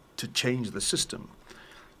side to change the system.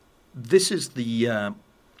 This is the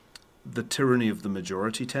tyranny of the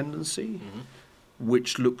majority tendency,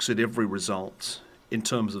 which looks at every result in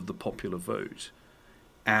terms of the popular vote,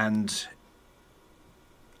 and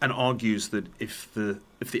argues that if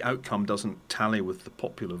the outcome doesn't tally with the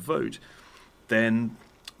popular vote, then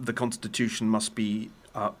the Constitution must be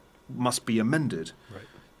amended. Right.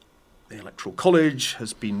 The Electoral College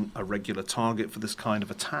has been a regular target for this kind of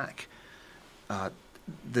attack.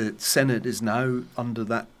 The Senate is now under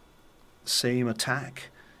that same attack.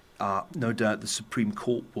 No doubt the Supreme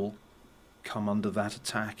Court will come under that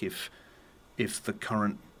attack if the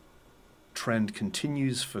current trend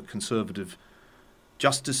continues for conservative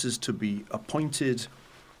justices to be appointed.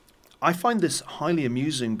 I find this highly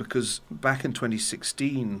amusing because back in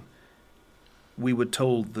 2016, we were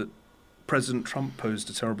told that President Trump posed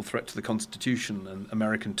a terrible threat to the Constitution and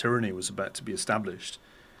American tyranny was about to be established.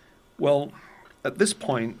 Well, at this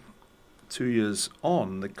point, 2 years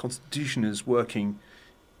on, the Constitution is working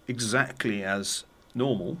exactly as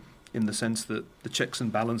normal in the sense that the checks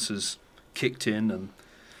and balances kicked in and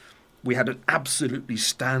we had an absolutely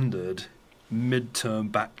standard midterm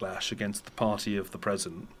backlash against the party of the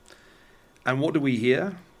president. And what do we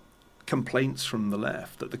hear? Complaints from the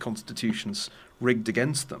left that the Constitution's rigged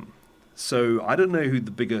against them. So I don't know who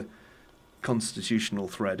the bigger constitutional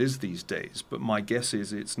threat is these days, but my guess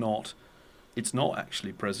is it's not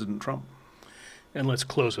actually President Trump. And let's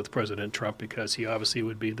close with President Trump because he obviously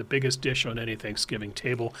would be the biggest dish on any Thanksgiving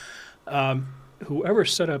table. Whoever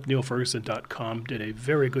set up NeilFerguson.com did a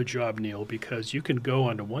very good job, Neil, because you can go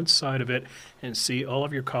onto one side of it and see all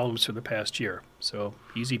of your columns for the past year. So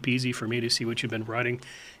easy peasy for me to see what you've been writing.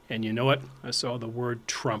 And you know what? I saw the word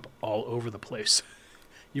Trump all over the place.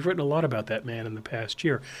 You've written a lot about that man in the past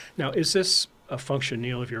year. Now, is this a function,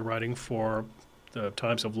 Neil, if you're writing for the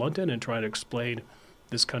Times of London and trying to explain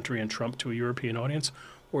this country and Trump to a European audience?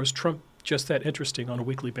 Or is Trump just that interesting on a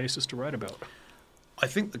weekly basis to write about? I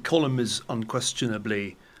think the column is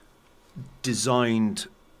unquestionably designed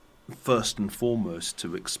first and foremost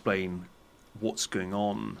to explain what's going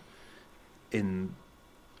on in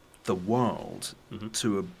the world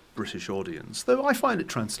to a British audience, though I find it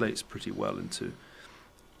translates pretty well into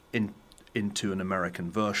an American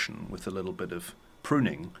version with a little bit of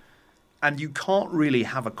pruning. And you can't really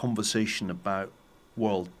have a conversation about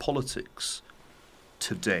world politics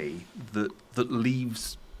today that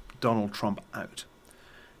leaves Donald Trump out.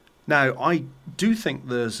 Now, I do think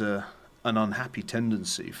there's an unhappy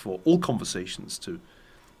tendency for all conversations to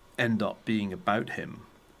end up being about him,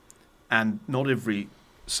 and not every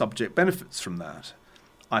subject benefits from that.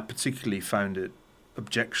 I particularly found it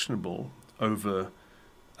objectionable over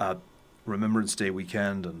Remembrance Day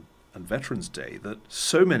weekend and Veterans Day that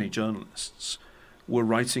so many journalists were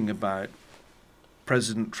writing about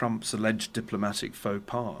President Trump's alleged diplomatic faux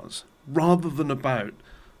pas rather than about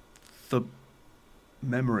the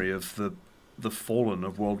memory of the fallen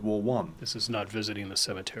of World War I. This is not visiting the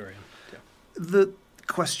cemetery. Yeah. The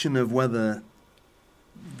question of whether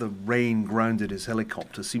the rain grounded his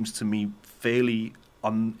helicopter seems to me fairly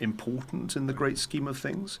unimportant in the great scheme of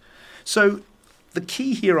things. So the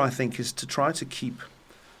key here, I think, is to try to keep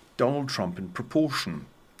Donald Trump in proportion.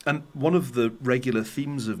 And one of the regular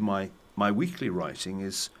themes of my weekly writing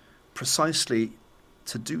is precisely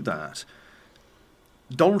to do that.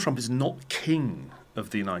 Donald Trump is not king of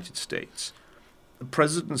the United States. The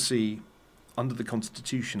presidency under the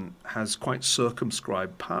Constitution has quite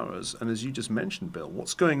circumscribed powers. And as you just mentioned, Bill,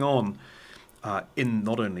 what's going on in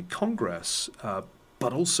not only Congress,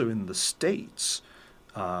 but also in the states,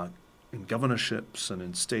 in governorships and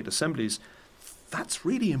in state assemblies, that's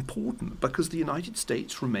really important because the United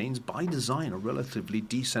States remains by design a relatively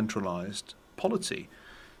decentralized polity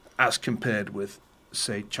as compared with,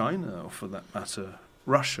 say, China or for that matter,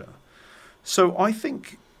 Russia. So I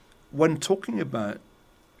think when talking about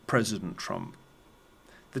President Trump,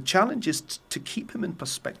 the challenge is to keep him in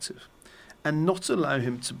perspective and not allow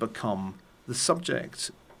him to become the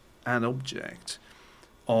subject and object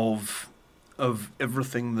of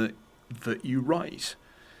everything that you write.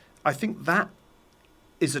 I think that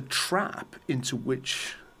is a trap into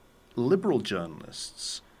which liberal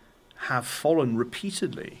journalists have fallen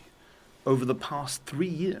repeatedly over the past 3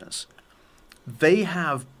 years. They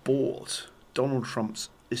have bought Donald Trump's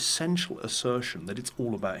essential assertion that it's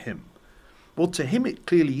all about him. Well, to him, it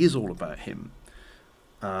clearly is all about him.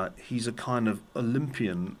 He's a kind of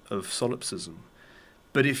Olympian of solipsism.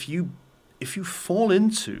 But if you fall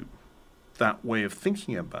into that way of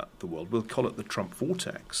thinking about the world, we'll call it the Trump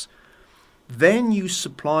vortex, then you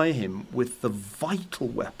supply him with the vital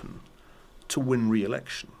weapon to win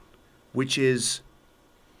re-election, which is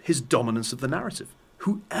his dominance of the narrative.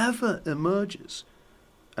 Whoever emerges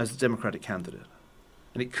as the Democratic candidate,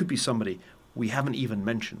 and it could be somebody we haven't even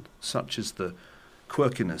mentioned, such as the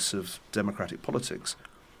quirkiness of Democratic politics,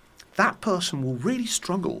 that person will really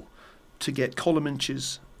struggle to get column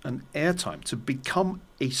inches and airtime, to become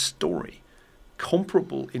a story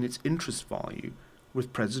comparable in its interest value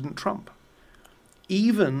with President Trump.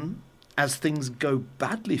 Even as things go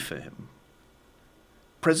badly for him,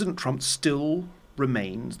 President Trump still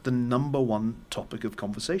remains the number one topic of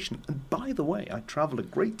conversation. And by the way, I travel a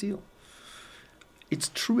great deal. It's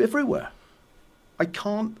true everywhere. I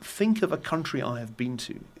can't think of a country I have been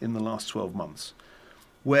to in the last 12 months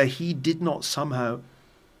where he did not somehow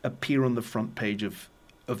appear on the front page of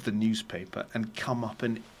the newspaper and come up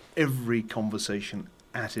in every conversation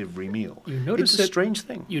at every meal. It's a strange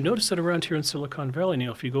thing. You notice it around here in Silicon Valley,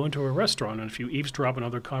 Neil. If you go into a restaurant and if you eavesdrop on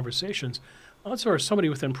other conversations, odds are somebody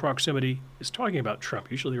within proximity is talking about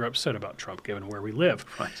Trump. Usually they're upset about Trump, given where we live.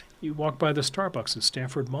 Right. You walk by the Starbucks in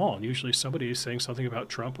Stanford Mall, and usually somebody is saying something about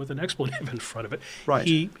Trump with an expletive in front of it. Right.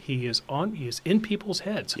 He is in people's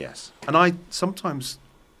heads. Yes. And I sometimes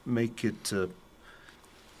make it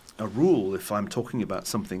a rule, if I'm talking about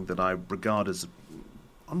something that I regard as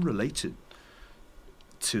unrelated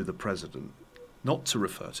to the president, not to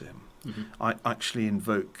refer to him. Mm-hmm. I actually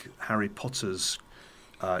invoke Harry Potter's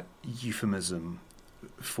euphemism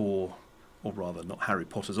for, or rather not Harry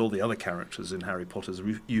Potter's, all the other characters in Harry Potter's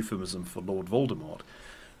euphemism for Lord Voldemort,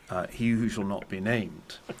 he who shall not be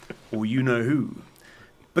named, or you know who.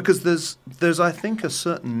 Because there's I think a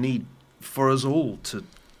certain need for us all to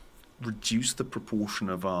reduce the proportion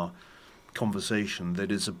of our conversation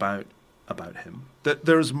that is about him. That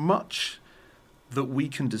there is much that we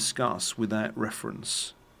can discuss without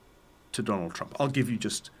reference to Donald Trump. I'll give you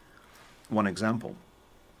just one example.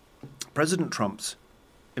 President Trump's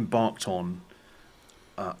embarked on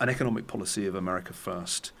an economic policy of America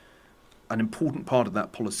First. An important part of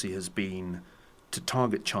that policy has been to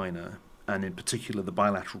target China, and in particular the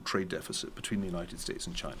bilateral trade deficit between the United States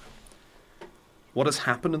and China. What has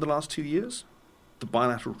happened in the last 2 years? The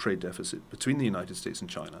bilateral trade deficit between the United States and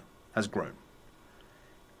China has grown.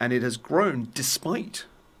 And it has grown despite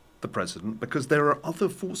the president, because there are other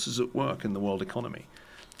forces at work in the world economy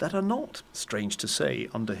that are not, strange to say,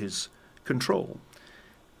 under his control.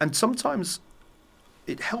 And sometimes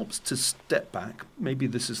it helps to step back, maybe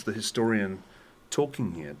this is the historian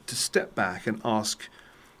talking here, to step back and ask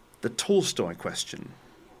the Tolstoy question.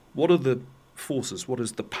 What are the forces, what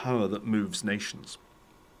is the power that moves nations?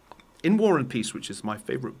 In War and Peace, which is my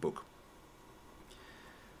favorite book,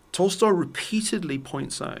 Tolstoy repeatedly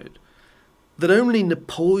points out that only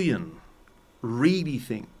Napoleon really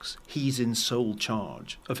thinks he's in sole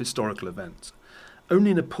charge of historical events.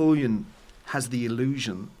 Only Napoleon has the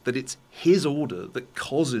illusion that it's his order that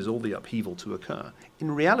causes all the upheaval to occur.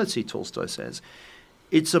 In reality, Tolstoy says,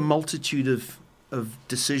 it's a multitude of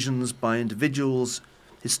decisions by individuals,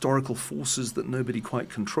 historical forces that nobody quite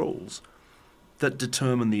controls, that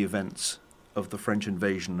determine the events of the French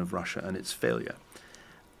invasion of Russia and its failure.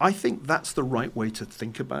 I think that's the right way to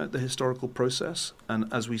think about the historical process.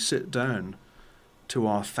 And as we sit down to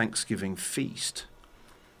our Thanksgiving feast,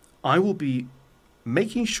 I will be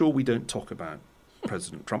making sure we don't talk about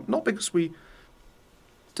President Trump, not because we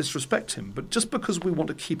disrespect him, but just because we want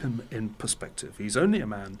to keep him in perspective. He's only a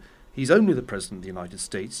man. He's only the President of the United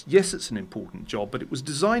States. Yes, it's an important job, but it was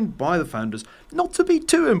designed by the founders not to be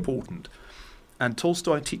too important. And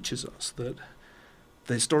Tolstoy teaches us that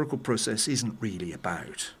the historical process isn't really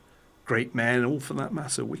about great men, or for that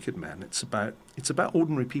matter, wicked men. It's about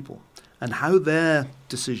ordinary people and how their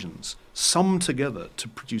decisions sum together to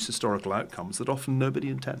produce historical outcomes that often nobody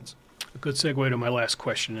intends. A good segue to my last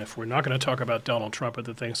question. If we're not going to talk about Donald Trump at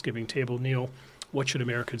the Thanksgiving table, Neil, what should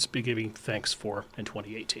Americans be giving thanks for in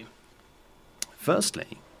 2018?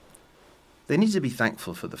 Firstly, they need to be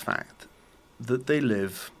thankful for the fact that they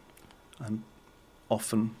live and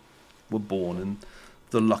often were born in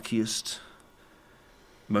the luckiest,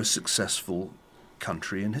 most successful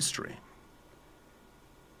country in history.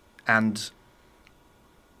 And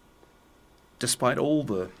despite all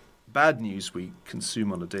the bad news we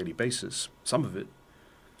consume on a daily basis, some of it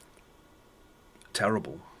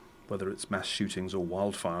terrible, whether it's mass shootings or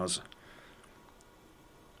wildfires,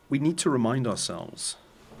 we need to remind ourselves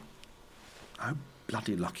how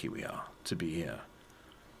bloody lucky we are to be here.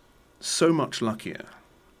 So much luckier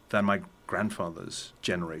than my grandfather's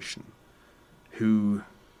generation, who,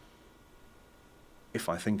 if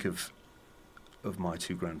I think of my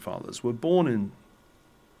two grandfathers, were born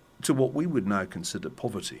into what we would now consider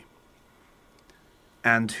poverty,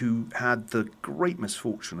 and who had the great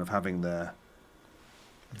misfortune of having their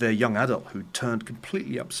young adulthood turned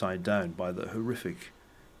completely upside down by the horrific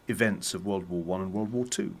events of World War I and World War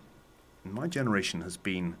II. And my generation has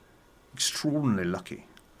been extraordinarily lucky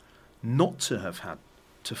not to have had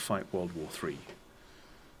to fight World War III.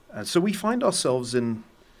 So we find ourselves in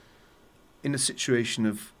a situation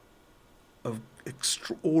of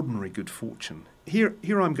extraordinary good fortune. Here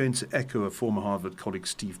I'm going to echo a former Harvard colleague,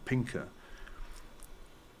 Steve Pinker.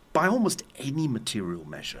 By almost any material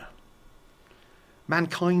measure,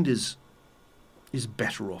 mankind is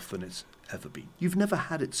better off than it's ever been. You've never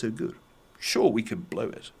had it so good. Sure, we could blow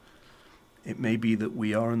it It may be that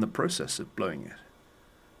we are in the process of blowing it.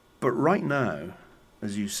 But right now,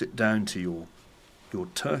 as you sit down to your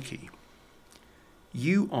turkey,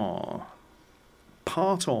 you are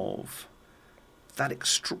part of that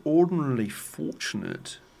extraordinarily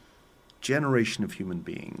fortunate generation of human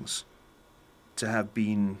beings to have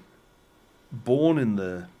been born in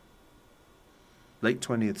the late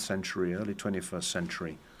 20th century, early 21st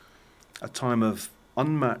century, a time of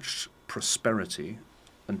unmatched prosperity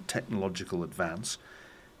and technological advance.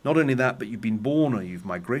 Not only that, but you've been born or you've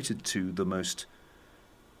migrated to the most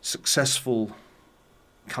successful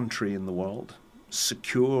country in the world,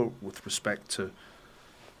 secure with respect to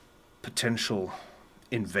potential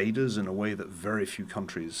invaders in a way that very few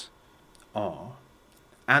countries are,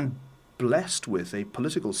 and blessed with a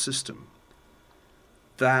political system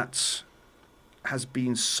that has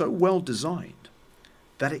been so well designed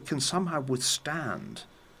that it can somehow withstand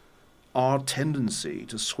our tendency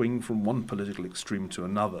to swing from one political extreme to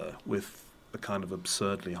another with a kind of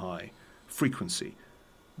absurdly high frequency.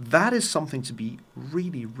 That is something to be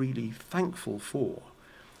really, really thankful for.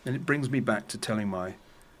 And it brings me back to telling my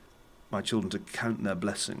children to count their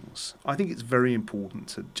blessings. I think it's very important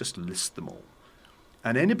to just list them all.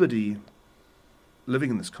 And anybody living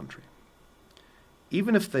in this country,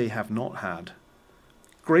 even if they have not had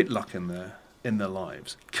great luck in their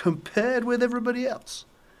lives, compared with everybody else,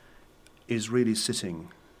 is really sitting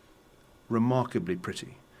remarkably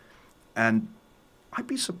pretty. And I'd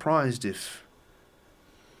be surprised if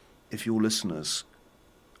your listeners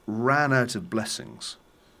ran out of blessings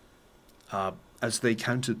as they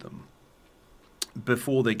counted them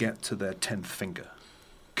before they get to their 10th finger.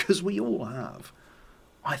 Because we all have,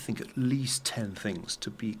 I think, at least 10 things to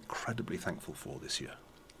be incredibly thankful for this year.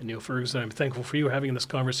 And Neil Ferguson, I'm thankful for you having this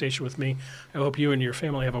conversation with me. I hope you and your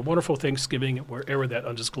family have a wonderful Thanksgiving wherever that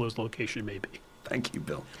undisclosed location may be. Thank you,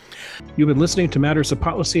 Bill. You've been listening to Matters of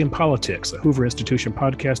Policy and Politics, a Hoover Institution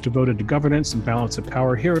podcast devoted to governance and balance of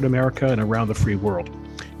power here in America and around the free world.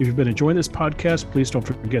 If you've been enjoying this podcast, please don't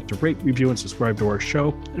forget to rate, review, and subscribe to our show.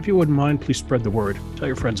 And if you wouldn't mind, please spread the word. Tell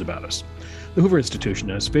your friends about us. The Hoover Institution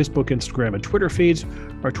has Facebook, Instagram, and Twitter feeds.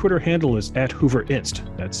 Our Twitter handle is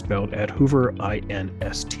 @HooverInst. That's spelled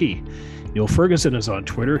 @HooverInst. Neil Ferguson is on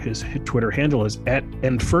Twitter. His Twitter handle is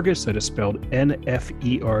 @NFergus. That is spelled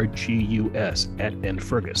NFERGUS,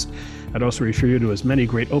 @NFergus. I'd also refer you to his many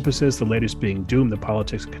great opuses, the latest being Doom, the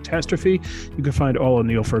Politics of Catastrophe. You can find all of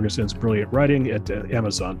Neil Ferguson's brilliant writing at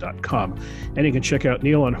Amazon.com. And you can check out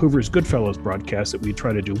Neil on Hoover's Goodfellows broadcast that we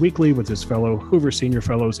try to do weekly with his fellow Hoover Senior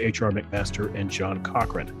Fellows H.R. McMaster and John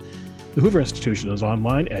Cochran. The Hoover Institution is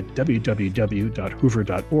online at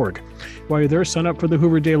www.hoover.org. While you're there, sign up for the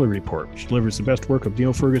Hoover Daily Report, which delivers the best work of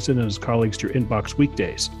Neil Ferguson and his colleagues to your inbox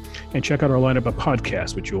weekdays. And check out our lineup of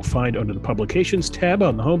podcasts, which you'll find under the Publications tab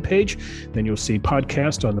on the homepage. Then you'll see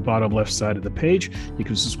podcast on the bottom left side of the page. You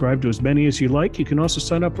can subscribe to as many as you like. You can also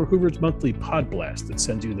sign up for Hoover's monthly Pod Blast that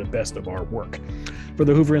sends you the best of our work. For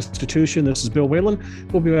the Hoover Institution, this is Bill Whalen.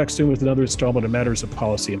 We'll be back soon with another installment of Matters of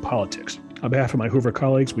Policy and Politics. On behalf of my Hoover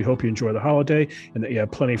colleagues, we hope you enjoy the holiday and that you have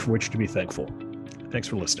plenty for which to be thankful. Thanks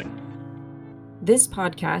for listening. This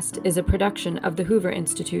podcast is a production of the Hoover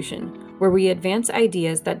Institution, where we advance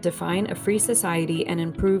ideas that define a free society and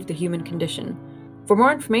improve the human condition. For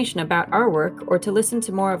more information about our work or to listen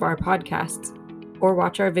to more of our podcasts or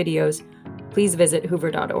watch our videos, please visit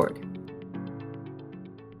hoover.org.